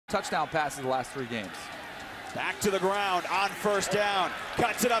touchdown passes the last 3 games. Back to the ground on first down.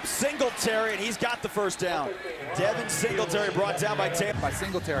 Cuts it up Singletary, and he's got the first down. Devin Singletary brought down by Taylor. By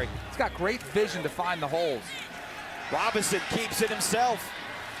Singletary. He's got great vision to find the holes. Robinson keeps it himself.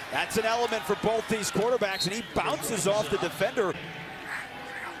 That's an element for both these quarterbacks, and he bounces off the defender.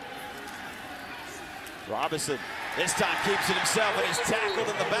 Robinson this time keeps it himself, and he's tackled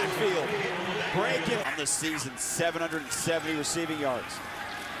in the backfield. Breaking on the season, 770 receiving yards.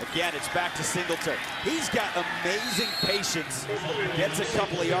 Again, it's back to Singletary. He's got amazing patience. Gets a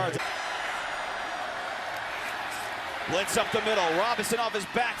couple of yards. Blitz up the middle. Robinson off his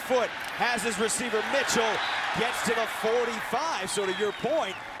back foot. Has his receiver Mitchell. Gets to the 45. So to your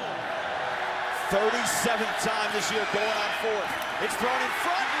point, 37th time this year going on 4th. It's thrown in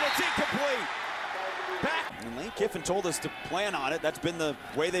front and it's incomplete. Back. And Lane Kiffin told us to plan on it. That's been the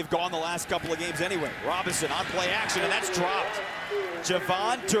way they've gone the last couple of games anyway. Robinson on play action, and that's dropped.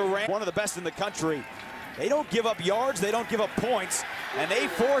 Javon Durant, one of the best in the country. They don't give up yards, they don't give up points, and they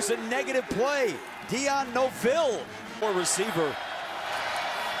force a negative play. Dion Noville, for receiver.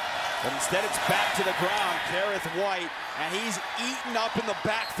 But instead it's back to the ground, Gareth White, and he's eaten up in the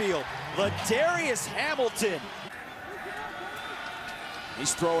backfield. Ladarius Hamilton.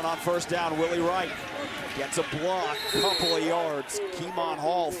 He's throwing on first down, Willie Wright. Gets a block, couple of yards. Keemon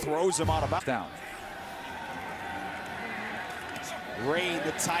Hall throws him out of bounds. Down. Rain,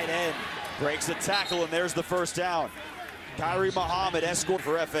 the tight end, breaks the tackle, and there's the first down. Kyrie Muhammad escort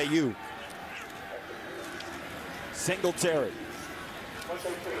for FAU. Singletary.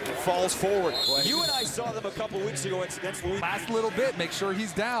 It falls forward. You and I saw them a couple weeks ago against Louis. Last little bit, make sure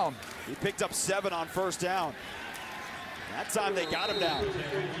he's down. He picked up 7 on first down. That time they got him down.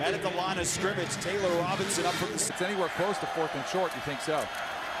 And at the line of scrimmage, Taylor Robinson up from the... It's anywhere close to 4th and short, you think so?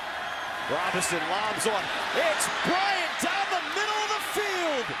 Robinson lobs on. It's Bryant down the middle of the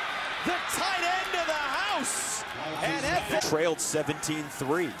field. The tight end of the house. And trailed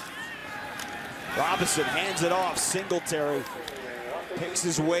 17-3. Robinson hands it off. Singletary picks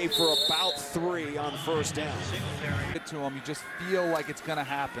his way for about 3 on first down. Get to him, you just feel like it's going to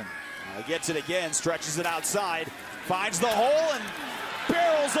happen. He gets it again, stretches it outside, finds the hole and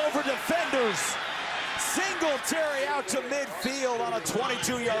barrels over defenders. Singletary out to midfield on a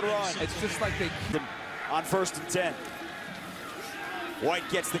 22-yard run. It's just like they... On 1st and 10. White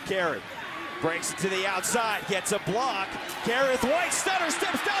gets the carry. Breaks it to the outside, gets a block. Gareth White stutter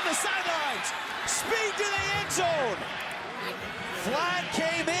steps down the sidelines. Speed to the end zone. Flag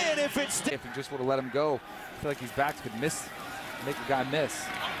came in if it's... If he just would have let him go, I feel like his backs could miss, make a guy miss.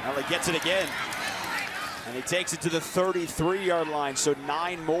 Well, he gets it again. And he takes it to the 33-yard line, so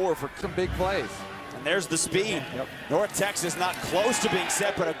 9 more for some big plays. And there's the speed. Yep. North Texas not close to being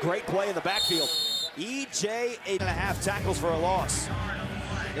set, but a great play in the backfield. EJ, 8.5 tackles for a loss.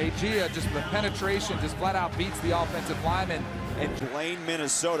 Ejiya, just the penetration, just flat out beats the offensive lineman. And Blaine,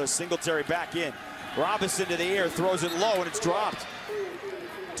 Minnesota, Singletary back in. Robinson to the air, throws it low, and it's dropped.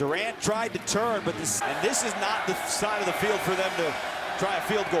 Durant tried to turn, but this is not the side of the field for them to try a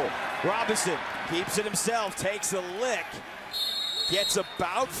field goal. Robinson keeps it himself, takes a lick, gets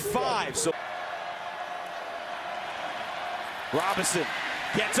about 5. So Robinson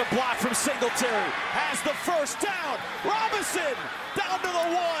gets a block from Singletary, has the first down. Robinson down to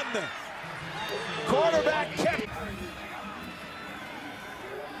the 1. Quarterback kept.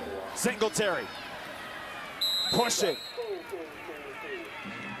 Singletary pushing.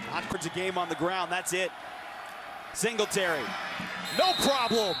 Onwards a game on the ground, that's it. Singletary, no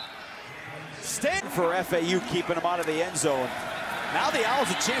problem. Stand for FAU, keeping him out of the end zone. Now the Owls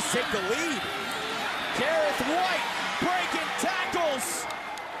a chance to take the lead. Gareth White breaking tackles.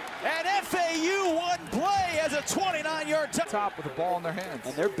 And FAU one play as a 29-yard top with the ball in their hands.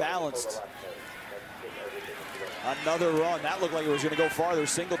 And they're balanced. Another run. That looked like it was going to go farther.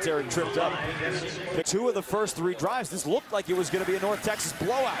 Singletary tripped up. 2 of the first 3 drives. This looked like it was going to be a North Texas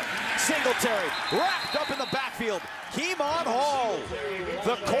blowout. Singletary wrapped up in the backfield. Keemon Hall,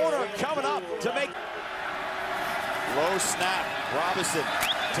 the corner coming up to make. Low snap. Robinson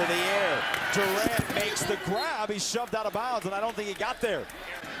to the air. Durant makes the grab. He's shoved out of bounds, and I don't think he got there.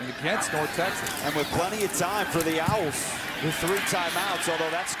 And against North Texas. And with plenty of time for the Owls with 3 timeouts,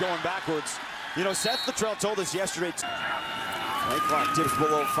 although that's going backwards. You know, Seth Luttrell told us yesterday. Play clock dips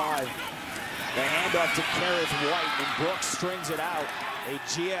below 5. The handoff to Gareth White, and Brooks strings it out.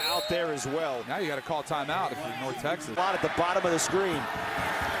 Ejiya out there as well. Now you got to call timeout if you're North Texas. At the bottom of the screen.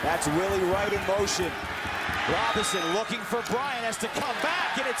 That's Willie Wright in motion. Robinson looking for Bryant, has to come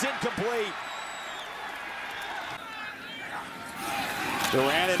back, and it's incomplete.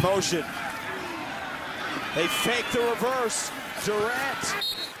 Durant in motion. They fake the reverse. Durant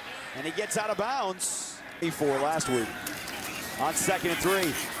And he gets out of bounds. 4 last week. On 2nd and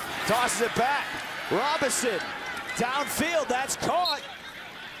 3. Tosses it back. Robinson. Downfield. That's caught.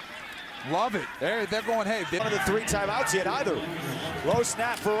 Love it. They're going, hey. One of the 3 timeouts yet either. Low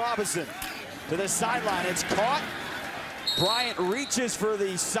snap for Robinson. To the sideline. It's caught. Bryant reaches for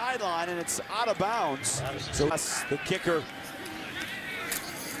the sideline, and it's out of bounds. So that's the kicker.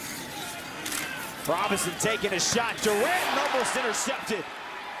 Robinson taking a shot. Durant almost intercepted.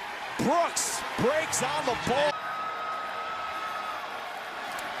 Brooks breaks on the ball.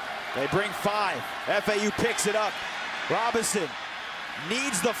 They bring 5. FAU picks it up. Robinson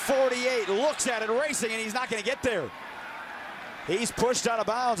needs the 48, looks at it racing, and he's not going to get there. He's pushed out of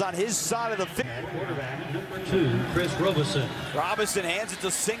bounds on his side of the field. Quarterback number 2, Chris Robinson. Robinson hands it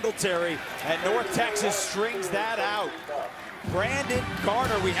to Singletary, and North Texas strings that out. Brandon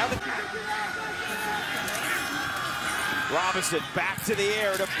Garner, we haven't. Robinson back to the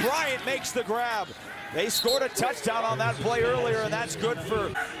air to Bryant, makes the grab. They scored a touchdown on that play earlier, and that's good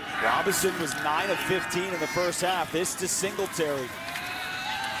for. Robinson was 9 of 15 in the first half. This to Singletary.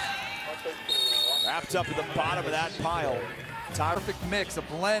 Wrapped up at the bottom of that pile. Perfect mix, a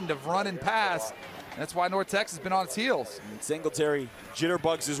blend of run and pass. And that's why North Texas has been on its heels. And Singletary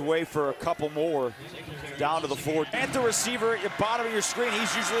jitterbugs his way for a couple more down to the 4. And the receiver at the bottom of your screen,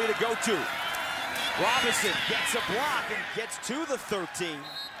 he's usually the go-to. Robinson gets a block and gets to the 13.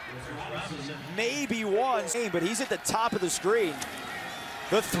 Maybe one, but he's at the top of the screen.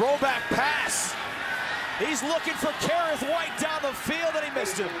 The throwback pass. He's looking for Kareth White down the field, and he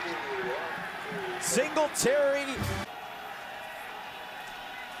missed him. Singletary.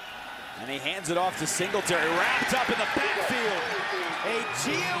 And he hands it off to Singletary, wrapped up in the backfield.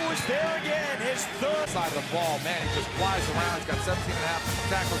 Ejiya was there again, his 3rd. Side of the ball, man, he just flies around. He's got 17.5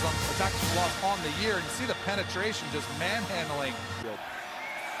 tackles for loss on the year. And you see the penetration, just manhandling.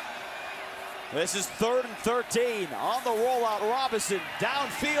 This is 3rd and 13. On the rollout, Robinson,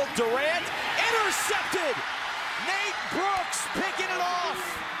 downfield, Durant, intercepted! Nate Brooks picking it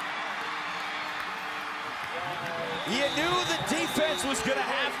off. You knew the defense was going to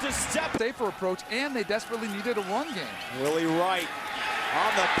have to step. Safer approach, and they desperately needed a run game. Willie Wright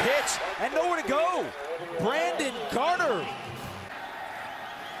on the pitch, and nowhere to go. Brandon Garner.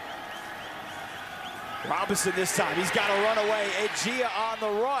 Robinson this time, he's got to run away. Ejiya on the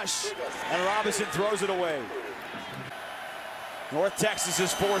rush, and Robinson throws it away. North Texas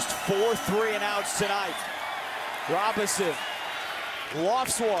has forced 4 3-and-outs tonight. Robinson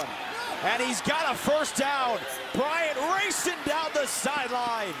lofts one. And he's got a first down. Bryant racing down the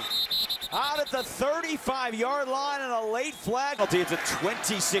sideline. Out at the 35-yard line and a late flag. It's a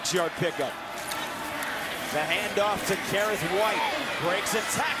 26-yard pickup. The handoff to Kareth White. Breaks a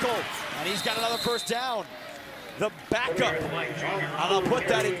tackle. And he's got another first down. The backup. And I'll put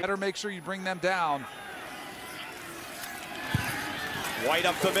that in. Better make sure you bring them down. White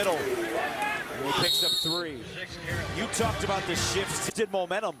up the middle. And he picks up 3. You talked about the shifted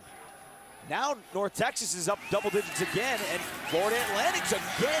momentum. Now North Texas is up double digits again, and Florida Atlantic's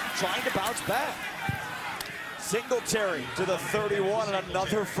again trying to bounce back. Singletary to the 31 and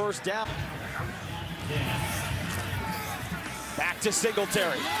another first down. Back to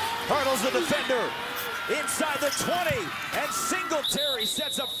Singletary. Hurdles the defender. Inside the 20, and Singletary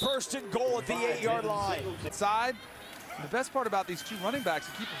sets up 1st and goal at the 8-yard line. Inside. The best part about these 2 running backs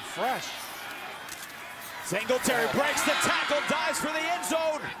is keep them fresh. Singletary breaks the tackle, dives for the end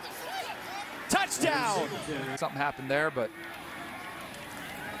zone. Touchdown! Something happened there, but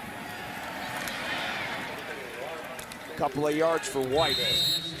a couple of yards for White.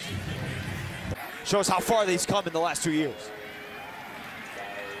 Shows how far they've come in the last 2 years.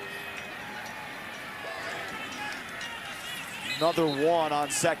 Another one on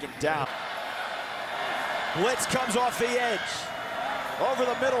 2nd down. Blitz comes off the edge. Over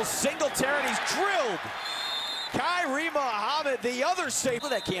the middle, Singletary, he's drilled. Kyrie Muhammad, the other safety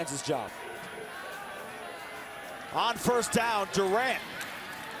of that Kansas job. On 1st down, Durant.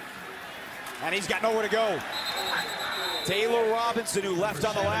 And he's got nowhere to go. Taylor Robinson, who left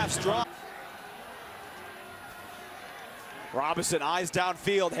on the last drop. Robinson eyes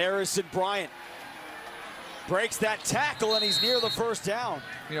downfield. Harrison Bryant breaks that tackle, and he's near the 1st down.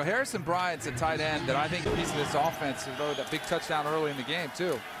 You know, Harrison Bryant's a tight end that I think piece of this offense to throw that big touchdown early in the game,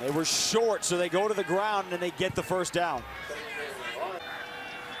 too. They were short, so they go to the ground, and they get the 1st down.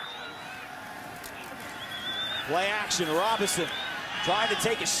 Play action, Robinson trying to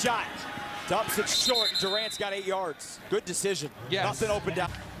take a shot. Dumps it short, and Durant's got 8 yards. Good decision. Yes. Nothing opened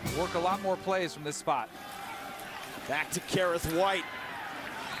up. Work a lot more plays from this spot. Back to Kareth White.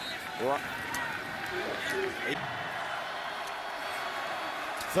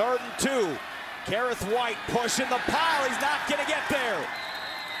 3rd and 2. Gareth White pushing the pile. He's not going to get there.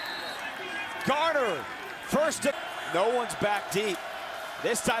 Garner, first. No one's back deep.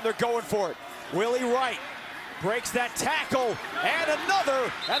 This time they're going for it. Willie Wright breaks that tackle, and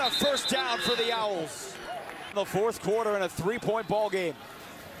another, and a first down for the Owls. The 4th quarter in a 3-point ball game.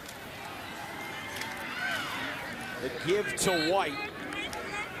 The give to White.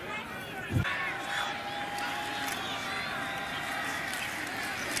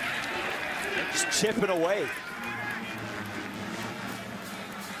 Just chipping away.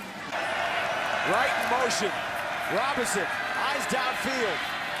 Right in motion. Robinson, eyes downfield.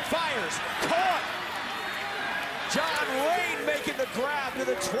 Fires, caught. John Rain making the grab to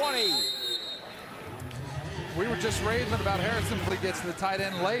the 20. We were just raving about Harrison, but he gets to the tight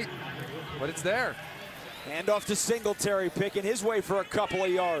end late, but it's there. Hand off to Singletary, picking his way for a couple of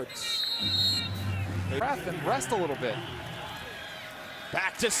yards. Breath and rest a little bit.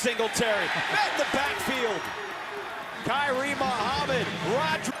 Back to Singletary, in the backfield. Kyrie Muhammad,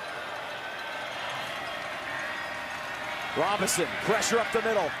 Robinson, pressure up the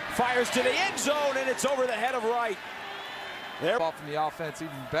middle, fires to the end zone, and it's over the head of Wright. There. Ball from the offense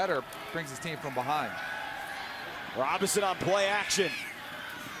even better, brings his team from behind. Robinson on play action.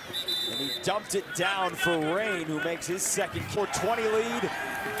 And he dumped it down for Rain, who makes his second 4-20 lead.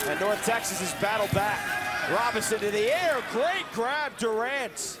 And North Texas has battled back. Robinson to the air, great grab,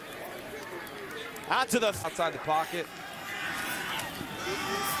 Durant. Out to the outside the pocket.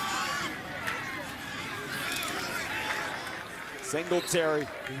 Singletary.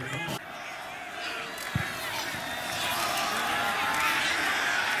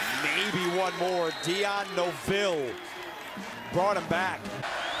 Maybe one more. Dion Noville brought him back.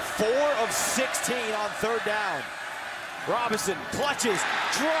 4 of 16 on 3rd down. Robinson clutches,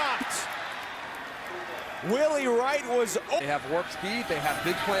 dropped. Willie Wright was. They have warp speed, they have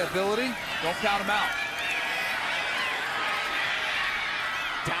big playability. Don't count them out.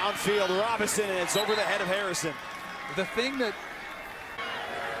 Downfield, Robinson, and it's over the head of Harrison. The thing that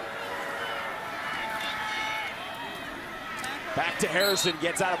back to Harrison,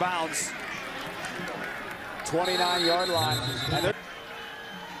 gets out of bounds. 29-yard line. And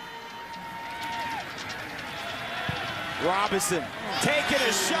Robinson taking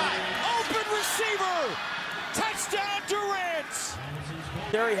a shot. Open receiver. Touchdown, Durant.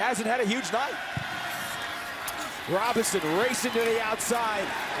 There he hasn't had a huge night. Robinson racing to the outside,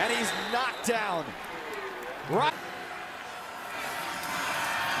 and he's knocked down.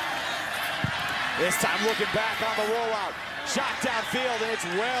 This time looking back on the rollout. Shot downfield, and it's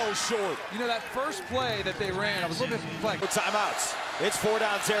well short. You know, that first play that they ran, I was looking at the flag. Timeouts. It's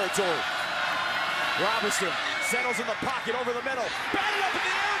 4-down territory. Robinson settles in the pocket over the middle. Batted up in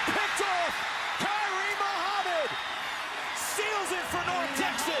the air.